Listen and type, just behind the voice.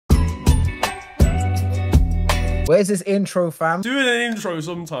Where's this intro, fam? Doing an intro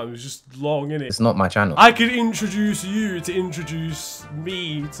sometimes is just long, innit? It's not my channel. I could introduce you to introduce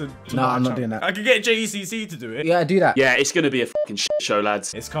me to No, I'm not channel. doing that. I could get JCC to do it. Yeah, do that. Yeah, it's gonna be a fucking shit show,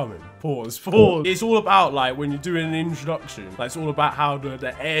 lads. It's coming. Pause. It's all about, like, when you're doing an introduction, like, it's all about how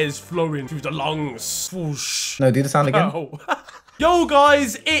the air's flowing through the lungs. Whoosh. No, do the sound again. Oh. Yo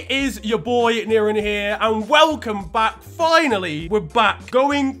guys, it is your boy Niran here, and welcome back. Finally, we're back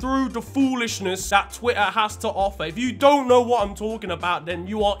going through the foolishness that Twitter has to offer. If you don't know what I'm talking about, then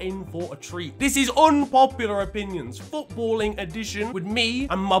you are in for a treat. This is Unpopular Opinions, footballing edition with me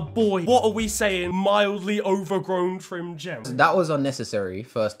and my boy. What are we saying? Mildly overgrown trim gem. That was unnecessary,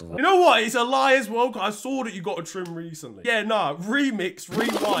 first of all. You know what? It's a lie as well, because I saw that you got a trim recently. Yeah, nah, remix,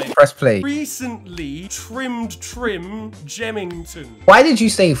 rewind. Press play. Recently trimmed trim Gemmington. Why did you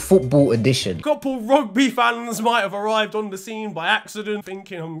say football edition? Couple rugby fans might have arrived on the scene by accident,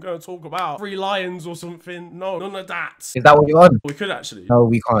 thinking I'm going to talk about Three Lions or something. No, none of that. Is that what you're on? We could actually. No,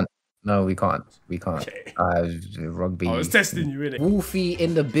 we can't. No, we can't. We can't. Okay. Rugby. I was testing you, innit? Wolfie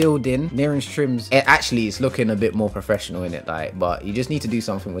in the building. Niran's trims. Actually, it's looking a bit more professional in it, like. But you just need to do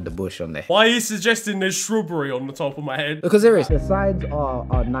something with the bush on there. Why are you suggesting there's shrubbery on the top of my head? Because there is. The sides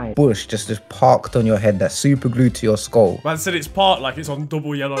are nice. Bush just parked on your head. That's super glued to your skull. Man said it's parked like it's on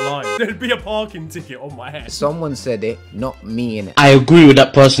double yellow line. There'd be a parking ticket on my head. Someone said it, not me in it. I agree with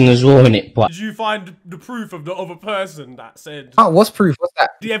that person as well in it, but Did you find the proof of the other person that said Oh, what's proof? What's that?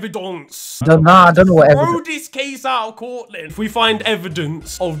 the evidence? Nah, I don't know what Throw evidence. this case out of court then. If we find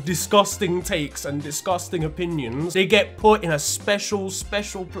evidence of disgusting takes and disgusting opinions, they get put in a special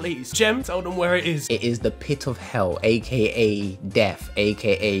place. Gem, tell them where it is. It is the pit of hell, aka death,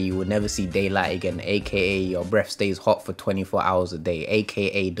 aka you will never see daylight again, aka your breath stays hot for 24 hours a day,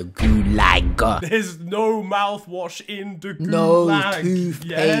 aka the gulag. There's no mouthwash in the gulag. No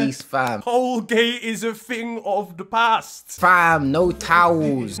toothpaste, fam. Colgate is a thing of the past. Fam, no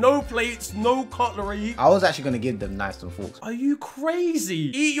towels. No plates, no cutlery. I was actually gonna give them knives and forks. Are you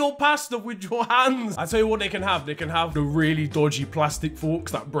crazy? Eat your pasta with your hands. I tell you what they can have. They can have the really dodgy plastic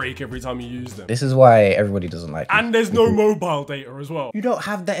forks that break every time you use them. This is why everybody doesn't like it. And there's no mobile data as well. You don't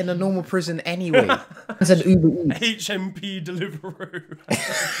have that in a normal prison anyway. It's an Uber Eats. HMP Deliveroo.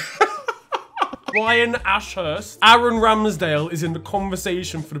 Ryan Ashurst. Aaron Ramsdale is in the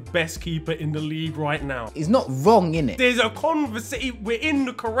conversation for the best keeper in the league right now. It's not wrong, innit? There's a conversation. We're in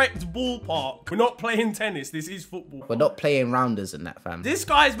the correct ballpark. We're not playing tennis. This is football. We're not playing rounders and that, fam. This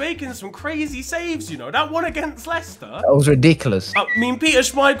guy's making some crazy saves, you know. That one against Leicester. That was ridiculous. I mean, Peter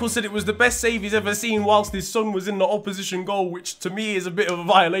Schmeichel said it was the best save he's ever seen whilst his son was in the opposition goal, which to me is a bit of a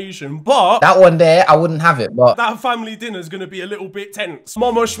violation. But That one there, I wouldn't have it, but that family dinner's going to be a little bit tense.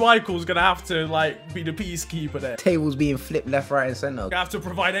 Mama Schmeichel's going to have to, like, be the peacekeeper there. tables being flipped left, right, and center. Gonna have to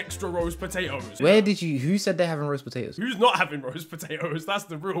provide extra roast potatoes. Who said they're having roast potatoes? Who's not having roast potatoes? That's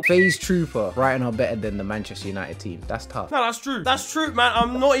the real. FaZe Trooper, Brighton are better than the Manchester United team. That's tough. No, that's true. That's true, man.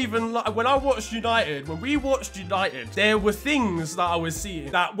 I'm not even like, when we watched United, there were things that I was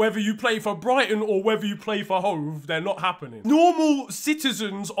seeing that whether you play for Brighton or whether you play for Hove, they're not happening. Normal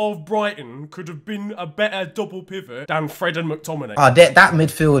citizens of Brighton could have been a better double pivot than Fred and McTominay. That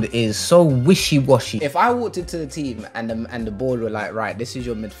midfield is so wishy-washy. If I walked into the team and the board were like, right, this is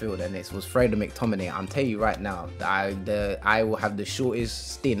your midfield, and it was Fred and McTominay, I'm telling you right now, I will have the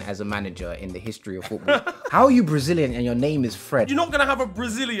shortest stint as a manager in the history of football. How are you Brazilian and your name is Fred? You're not gonna have a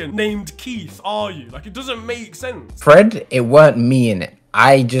Brazilian named Keith, are you? Like, it doesn't make sense. Fred, it weren't me in it.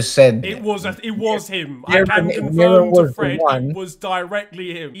 I just said it was him. Yeah, I can but confirm was to Fred the one. it was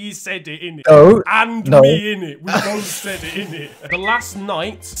directly him. He said it in it. No, and no. me in it. We both said it in it. The last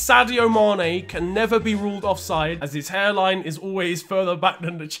night, Sadio Mane can never be ruled offside as his hairline is always further back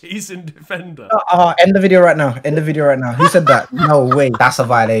than the chasing defender. End the video right now. End the video right now. Who said that? No way. That's a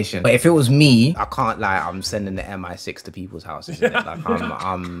violation. But if it was me, I can't lie. I'm sending the MI6 to people's houses. Like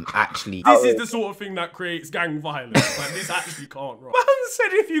I'm actually. This is the sort of thing that creates gang violence. Like, this actually can't run. Man said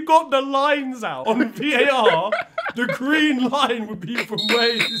if you got the lines out on VAR, the green line would be from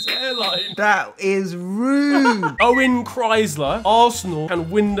where his hairline. That is rude. Owen Chrysler, Arsenal can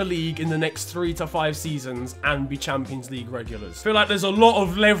win the league in the next 3 to 5 seasons and be Champions League regulars. I feel like there's a lot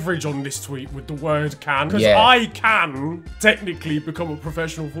of leverage on this tweet with the word can. Because I can technically become a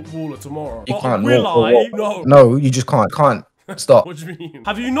professional footballer tomorrow. You but can't. will I? No, you just can't. Stop. What do you mean?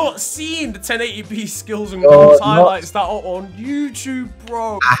 Have you not seen the 1080p skills and goals highlights that are on YouTube,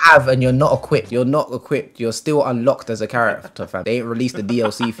 bro? I have, and you're not equipped. You're not equipped. You're still unlocked as a character, fam. They ain't released the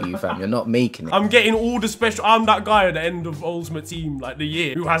DLC for you, fam. You're not making it. I'm getting all the special. I'm that guy at the end of Ultimate Team, like the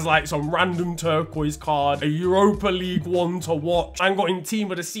year, who has like some random turquoise card, a Europa League one to watch, and got in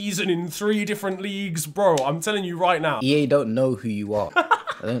Team of the Season in 3 different leagues, bro. I'm telling you right now. EA don't know who you are.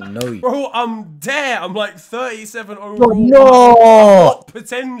 I don't know you. Bro, I'm there. I'm like 37 overall. No!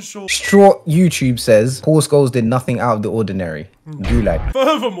 Potential. Straw YouTube says Paul Scholes did nothing out of the ordinary. Gulag.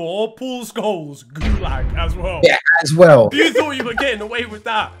 Furthermore, Paul Scholes, gulag as well. Yeah, as well. You thought you were getting away with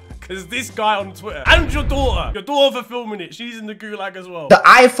that? Because this guy on Twitter, and your daughter for filming it, she's in the gulag as well. The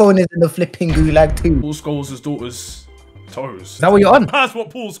iPhone is in the flipping gulag too. Paul Scholes' daughter's toes. Is that what you're on? That's what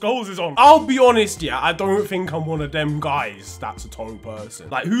Paul Scholes is on. I'll be honest, yeah, I don't think I'm one of them guys that's a toe person.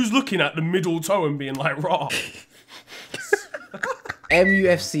 Like, who's looking at the middle toe and being like, rah?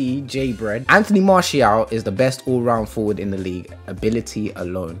 MUFC J-Bread. Anthony Martial is the best all-round forward in the league. Ability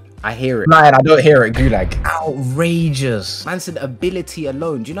alone. I hear it. Man, I don't hear it. Gulag. Outrageous. Man said ability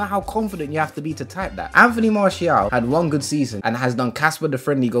alone. Do you know how confident you have to be to type that? Anthony Martial had 1 good season and has done Casper the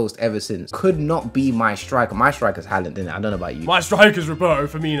Friendly Ghost ever since. Could not be my striker. My striker's Haaland, isn't it? I don't know about you. My striker's Roberto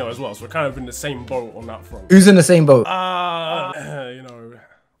Firmino as well, so we're kind of in the same boat on that front. Who's in the same boat? You know,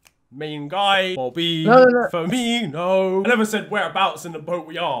 main guy, Bobby, No. Firmino. I never said whereabouts in the boat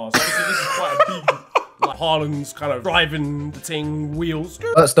we are, so obviously this is quite a big... Like Haaland's kind of driving the thing wheels.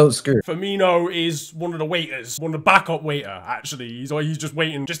 Let's don't screw. Firmino is one of the waiters, one of the backup waiter, actually. He's just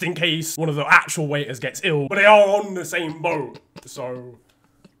waiting just in case one of the actual waiters gets ill. But they are on the same boat, so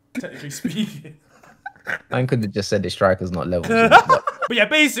technically speaking. I could have just said the striker's not level. But yeah,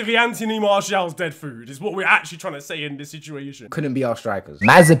 basically Anthony Martial's dead food is what we're actually trying to say in this situation. Couldn't be our strikers.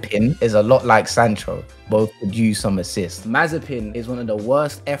 Mazepin is a lot like Sancho. Both could use some assists. Mazepin is one of the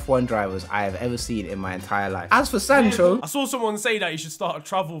worst F1 drivers I have ever seen in my entire life. As for Sancho... I saw someone say that he should start a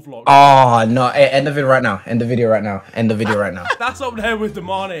travel vlog. Oh, no. Hey, end the video right now. End the video right now. End the video right now. That's up there with the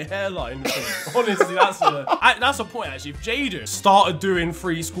Mane hairline thing. Honestly, that's a point, actually. If Jaden started doing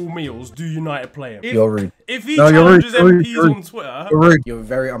free school meals, do United play him? You're rude. If he challenges MPs on Twitter... You're rude. You're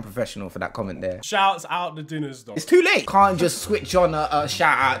very unprofessional for that comment there. Shouts out the dinners, though. It's too late. Can't just switch on a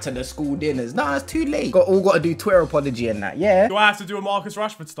shout out to the school dinners. No, it's too late. All got to do Twitter apology and that. Yeah. Do I have to do a Marcus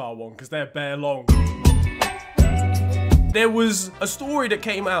Rashford style one? Because they're bare long. There was a story that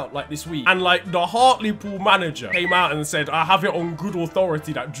came out like this week, and like the Hartlepool manager came out and said, I have it on good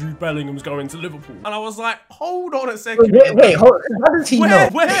authority that Jude Bellingham's going to Liverpool. And I was like, hold on a second. Wait, hold on. How does he know?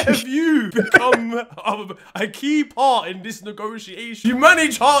 Where have you become a key part in this negotiation? You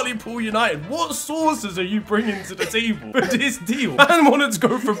manage Hartlepool United. What sources are you bringing to the table for this deal? Man wanted to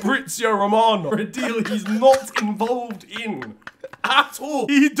go for Fabrizio Romano for a deal he's not involved in. At all.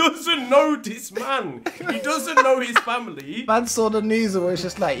 He doesn't know this man. He doesn't know his family. Man saw the news and was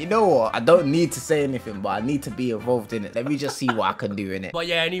just like, you know what? I don't need to say anything, but I need to be involved in it. Let me just see what I can do in it. But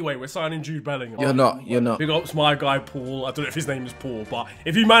yeah, anyway, we're signing Jude Bellingham. You're not. Big ups my guy Paul. I don't know if his name is Paul, but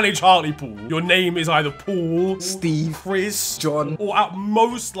if you manage Hartlepool, your name is either Paul, Steve, Chris, John, or at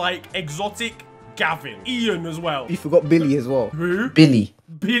most like exotic Gavin. Ian as well. You forgot Billy as well. Who? Billy.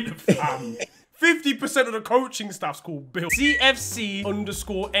 50% of the coaching staff's called Bill. CFC_NK.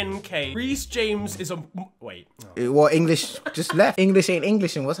 Reece James is a... Wait. No. What, English just left? English ain't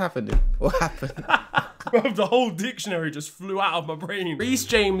English, and what's happening? What happened? The whole dictionary just flew out of my brain. Reece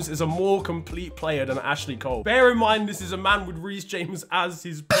James is a more complete player than Ashley Cole. Bear in mind, this is a man with Reece James as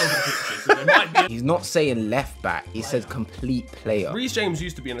his profile picture, so there might be... He's not saying left back. He says complete player. Reece James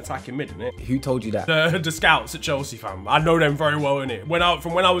used to be an attacking mid, didn't it? Who told you that? The scouts at Chelsea, fam. I know them very well, innit?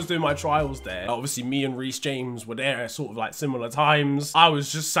 From when I was doing my trials there, obviously me and Reece James were there at sort of like similar times. I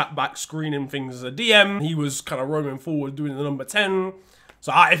was just sat back screening things as a DM. He was kind of roaming forward doing the number 10.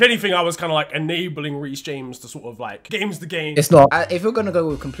 So if anything, I was kind of like enabling Reece James to sort of like games the game. It's not. If you're going to go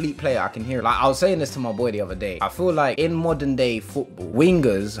with complete player, I can hear it. Like I was saying this to my boy the other day. I feel like in modern day football,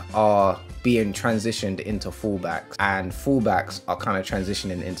 wingers are being transitioned into fullbacks and fullbacks are kind of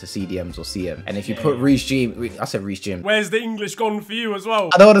transitioning into CDMs or CM. And if you put Reece James, I said Reece James. Where's the English gone for you as well?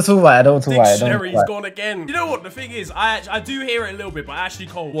 I don't want to talk about it. I don't want to talk about it. Dictionary's gone again. You know what? The thing is, I do hear it a little bit, but Ashley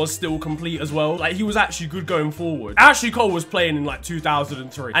Cole was still complete as well. Like he was actually good going forward. Ashley Cole was playing in like 2003.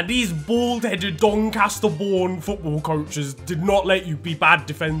 And these bald-headed Doncaster-born football coaches did not let you be bad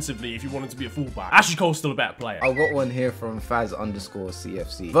defensively if you wanted to be a fullback. Ashley Cole's still a better player. I've got one here from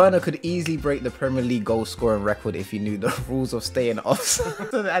Faz_CFC. Werner could easily break the Premier League goal scoring record if he knew the rules of staying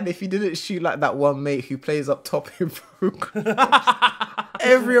offside. And if he didn't shoot like that one mate who plays up top in Brooklyn.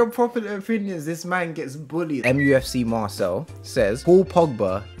 Every unpopular opinions, this man gets bullied. MUFC Marcel says Paul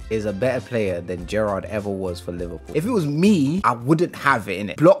Pogba is a better player than Gerrard ever was for Liverpool. If it was me, I wouldn't have it in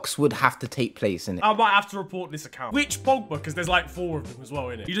it. Blocks would have to take place in it. I might have to report this account. Which Pogba? Because there's like 4 of them as well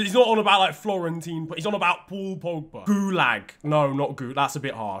in it. He's not on about like Florentine, but he's on about Paul Pogba. Gulag. No, not Gulag. That's a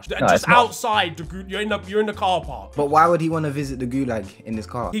bit harsh. No, just outside the Gulag. You're in the car park. But why would he want to visit the Gulag in this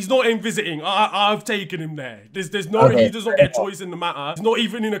car? He's not in visiting. I've taken him there. There's no. Okay. He does not get a choice in the matter. He's not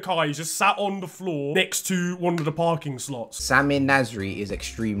even in a car. He's just sat on the floor next to one of the parking slots. Samir Nasri is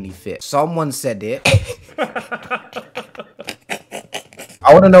extremely fit. Someone said it.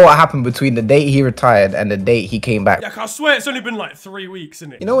 I want to know what happened between the date he retired and the date he came back. Yeah, I swear it's only been like 3 weeks,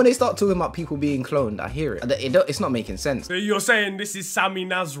 isn't it? You know when they start talking about people being cloned, I hear it. It's not making sense. So you're saying this is Sammy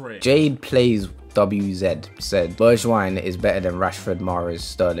Nasri? Jade Plays WZ said Bergwijn is better than Rashford, Mahrez,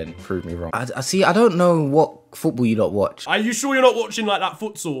 Sterling. Prove me wrong. I see. I don't know what football you lot watch. Are you sure you're not watching like that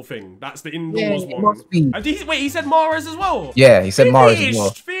futsal thing? That's the indoors one. Must be. Wait, he said Mahrez as well? Yeah, he said Mahrez as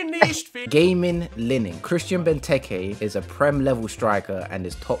well. Finished. Gaming Linen. Christian Benteke is a Prem level striker and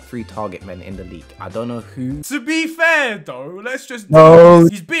is top 3 target men in the league. I don't know who. To be fair though, let's just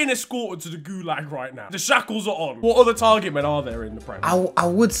he's being escorted to the Gulag right now. The shackles are on. What other target men are there in the Prem? I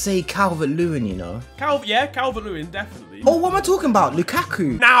would say Calvert-Lewin, you know. Calvert-Lewin, definitely. Oh, what am I talking about?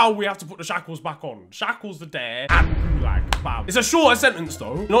 Lukaku. Now we have to put the shackles back on. Shackles are there and Gulag. Bam. It's a shorter sentence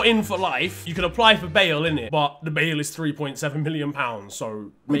though. Not in for life. You can apply for bail in it, but the bail is £3.7 million.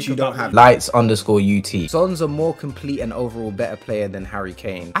 So which you don't have. Lights_UT. Son's a more complete and overall better player than Harry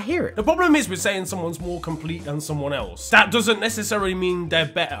Kane. I hear it. The problem is with saying someone's more complete than someone else. That doesn't necessarily mean they're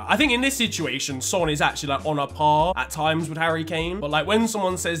better. I think in this situation, Son is actually like on a par at times with Harry Kane. But like when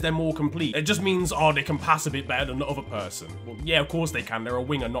someone says they're more complete, it just means, oh, they can pass a bit better than the other person. Well, yeah, of course they can. They're a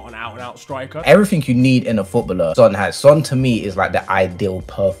winger, not an out-and-out striker. Everything you need in a footballer, Son has. Son to me is like the ideal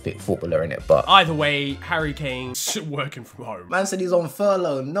perfect footballer in it. But either way, Harry Kane's working from home. Man said he's on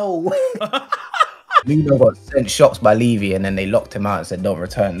furlough. No way. Nuno got sent shots by Levy and then they locked him out and said don't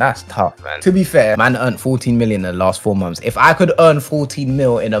return. That's tough, man. To be fair, man earned 14 million in the last 4 months. If I could earn 14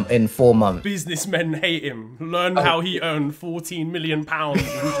 mil in 4 months. Businessmen hate him. Learn how he earned 14 million pounds in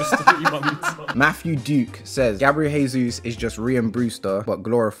just 3 months. Matthew Duke says Gabriel Jesus is just Ryan Brewster but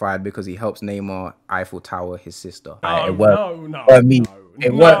glorified because he helps Neymar Eiffel Tower his sister. It weren't me.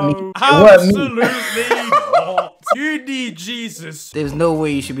 It weren't me. Absolutely not. You need Jesus. There's no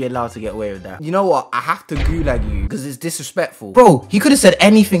way you should be allowed to get away with that. You know what? I have to gulag you because it's disrespectful. Bro, he could have said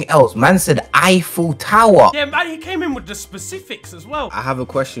anything else. Man said Eiffel Tower. Yeah, man, he came in with the specifics as well. I have a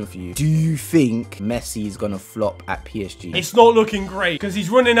question for you. Do you think Messi is going to flop at PSG? It's not looking great because he's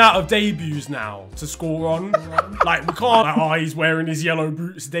running out of debuts now to score on. Like, we can't, like, oh, he's wearing his yellow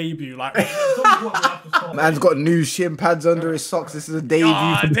boots debut. Like, man's got new shin pads under his socks. This is a debut.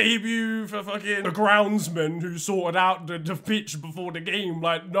 Debut for fucking the groundsman who sorted out the pitch before the game.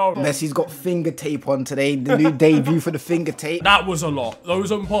 Like, no. Messi's got finger tape on today. The new debut for the finger tape. That was a lot.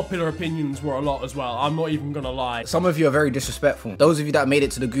 Those unpopular opinions were a lot as well. I'm not even gonna lie. Some of you are very disrespectful. Those of you that made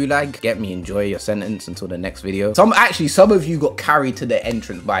it to the Gulag, get me, enjoy your sentence until the next video. Some of you got carried to the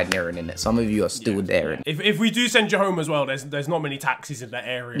entrance by Niren in it. Some of you are still there. If we do send you home as well, there's not many taxis in that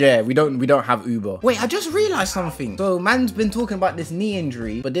area. Yeah, we don't have Uber. Wait, I just realized something. So man's been talking about this knee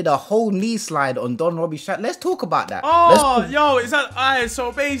injury, but did a whole knee slide on Don Robbie Shat. Let's talk about that. Oh, yo, is that alright?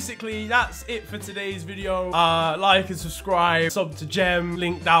 So basically, that's it for today's video. Like and subscribe, sub to Gem,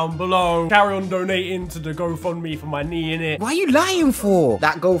 link down below. Carry on donating to the GoFundMe for my knee in it. Why are you lying for?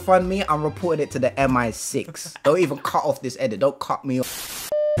 That GoFundMe, I'm reporting it to the MI6. Don't even cut off this edit. Don't cut me off.